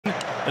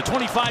the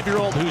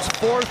 25-year-old who's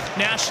fourth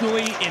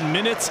nationally in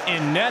minutes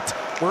in net.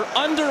 We're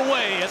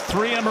underway at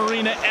 3M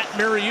Arena at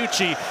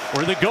Mariucci,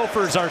 where the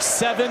Gophers are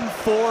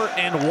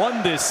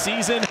 7-4-1 this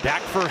season.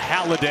 Back for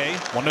Halliday,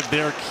 one of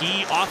their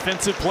key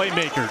offensive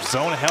playmakers.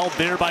 Zone held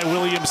there by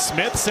William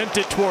Smith, sent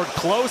it toward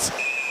close.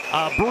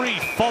 A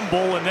brief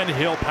fumble, and then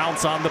he'll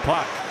pounce on the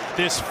puck.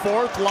 This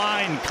fourth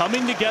line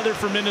coming together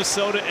for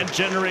Minnesota and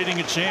generating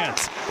a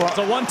chance. Well, it's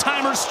a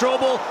one-timer.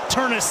 Strobel,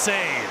 Turness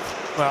save.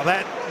 Well,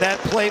 that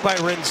play by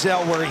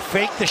Rinzel where he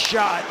faked the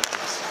shot.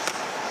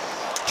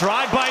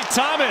 Drive by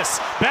Thomas,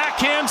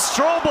 backhand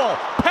Strobel,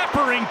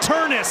 peppering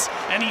Turness,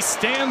 and he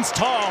stands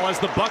tall as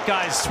the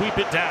Buckeyes sweep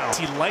it down.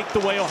 He liked the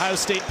way Ohio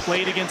State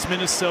played against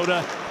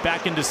Minnesota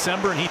back in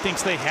December, and he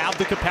thinks they have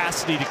the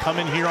capacity to come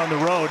in here on the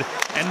road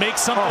and make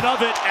something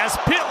of it as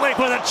Pitlick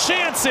with a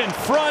chance in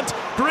front.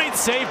 Great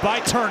save by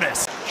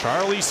Turness.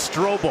 Charlie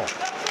Strobel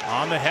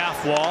on the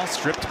half wall,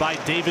 stripped by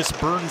Davis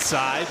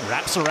Burnside,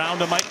 wraps around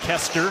to Mike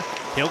Kester.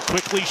 He'll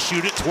quickly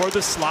shoot it toward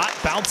the slot,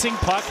 bouncing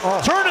puck.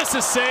 Turness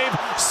a save,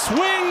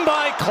 swing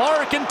by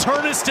Clark, and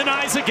Turness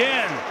denies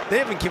again. They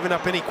haven't given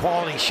up any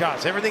quality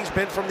shots. Everything's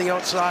been from the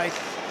outside.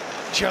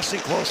 Justin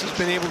Close has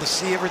been able to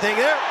see everything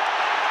there.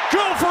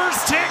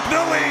 Gophers take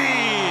the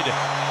lead.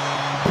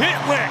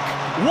 Pitlick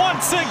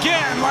once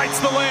again lights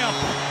the lamp.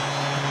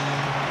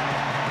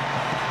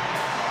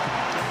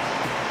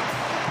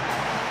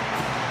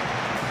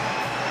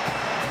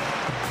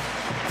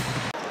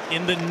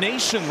 In the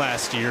nation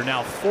last year,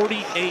 now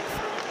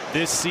 48th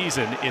this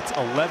season. It's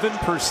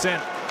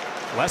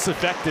 11% less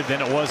effective than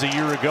it was a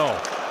year ago.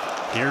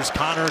 Here's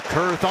Connor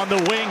Kurth on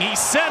the wing. He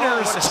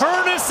centers.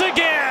 Turness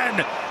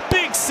again.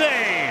 Big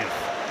save.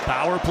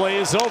 Power play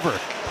is over.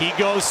 He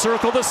goes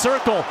circle to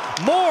circle.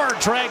 Moore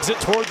drags it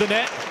toward the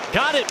net.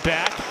 Got it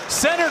back.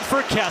 Centered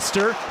for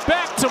Kester.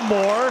 Back to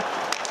Moore.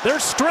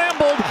 They're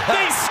scrambled.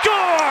 They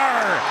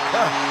score!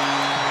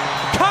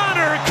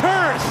 Connor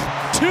Kurth,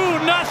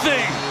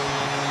 2-0.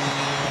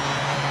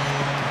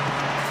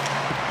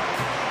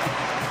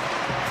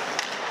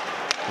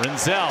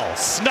 Rinzel,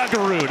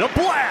 Snuggerud, a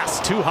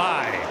blast, too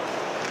high.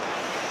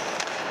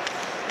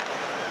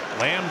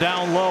 Lamb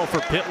down low for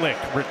Pitlick,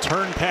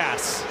 return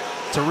pass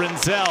to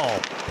Rinzel.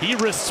 He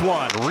risks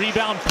one,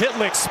 rebound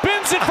Pitlick,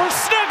 spins it for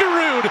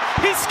Snuggerud,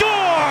 he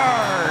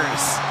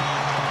scores!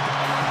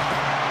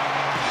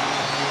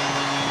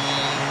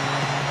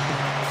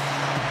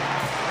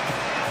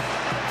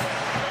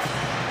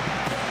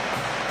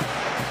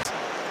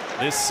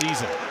 This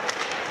season.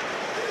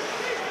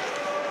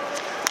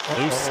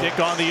 Loose stick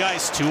on the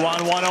ice,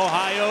 2-on-1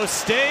 Ohio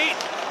State.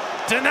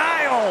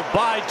 Denial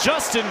by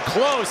Justin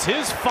Close,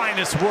 his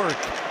finest work.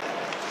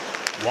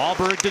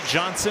 Wahlberg to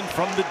Johnson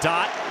from the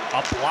dot.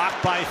 A block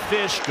by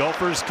Fish.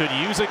 Gophers could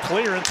use a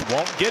clearance,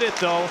 won't get it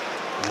though.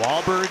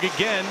 Wahlberg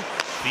again,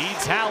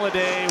 feeds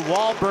Halliday.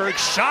 Wahlberg,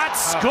 shot,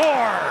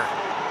 score!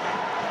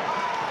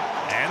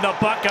 And the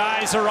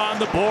Buckeyes are on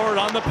the board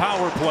on the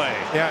power play.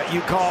 Yeah,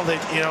 you called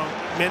it,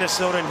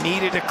 Minnesota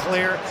needed a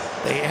clear.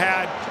 They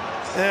had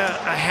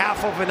a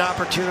half of an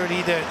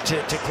opportunity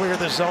to clear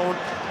the zone.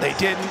 They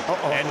didn't.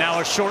 And now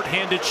a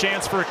shorthanded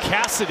chance for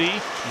Cassidy.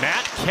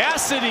 Matt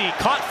Cassidy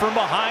caught from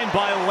behind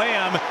by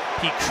Lamb.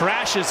 He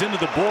crashes into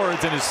the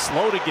boards and is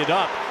slow to get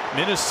up.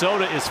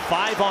 Minnesota is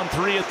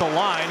 5-on-3 at the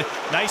line.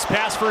 Nice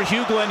pass for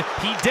Huglen.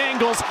 He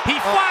dangles. He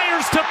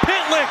fires to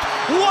Pitlick.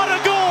 What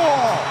a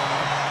goal!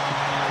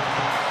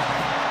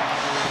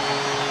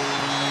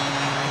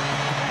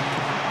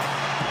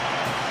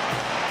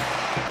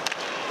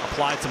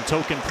 Applied some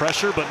token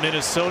pressure, but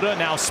Minnesota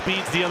now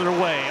speeds the other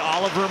way.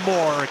 Oliver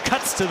Moore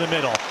cuts to the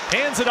middle,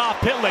 hands it off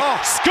Pitlick,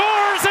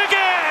 scores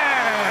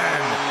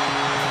again!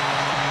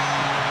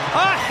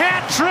 A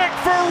hat trick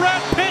for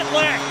Rhett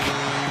Pitlick!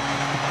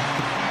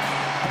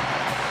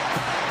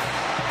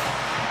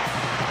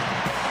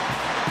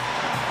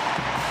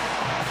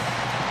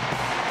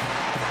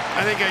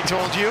 I think I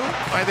told you,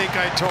 I think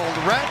I told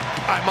Rhett,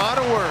 I'm out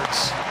of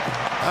words.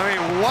 I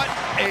mean, what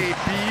a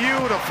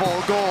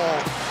beautiful goal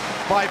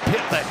by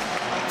Pitlick.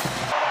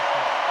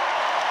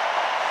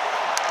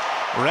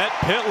 Rhett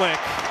Pitlick,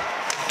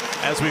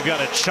 as we've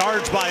got a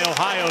charge by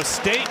Ohio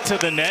State to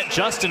the net.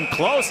 Justin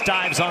Close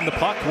dives on the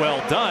puck,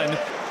 well done.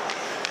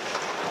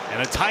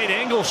 And a tight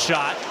angle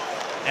shot.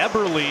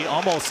 Eberle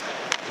almost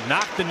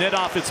knocked the net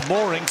off its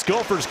moorings.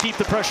 Gophers keep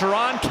the pressure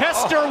on.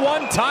 Kester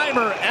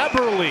one-timer,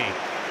 Eberle.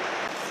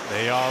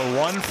 They are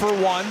 1 for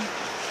 1.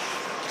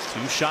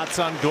 2 shots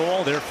on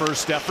goal, their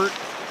first effort.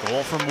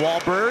 Goal from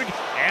Wahlberg,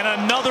 and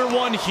another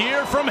one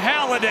here from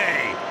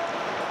Halliday.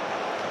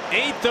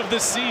 8th of the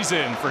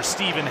season for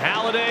Stephen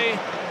Halliday,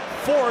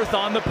 4th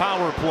on the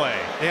power play.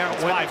 Yeah,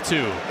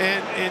 5-2.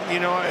 And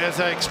as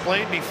I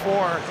explained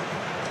before,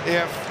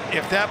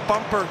 if that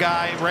bumper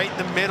guy right in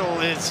the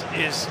middle is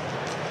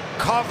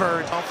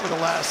covered for the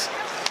last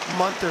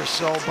month or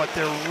so, but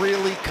they're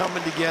really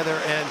coming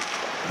together and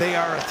they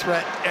are a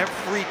threat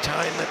every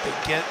time that they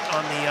get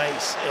on the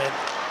ice. And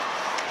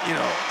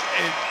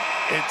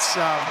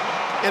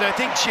and I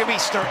think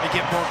Jimmy's starting to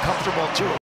get more comfortable too.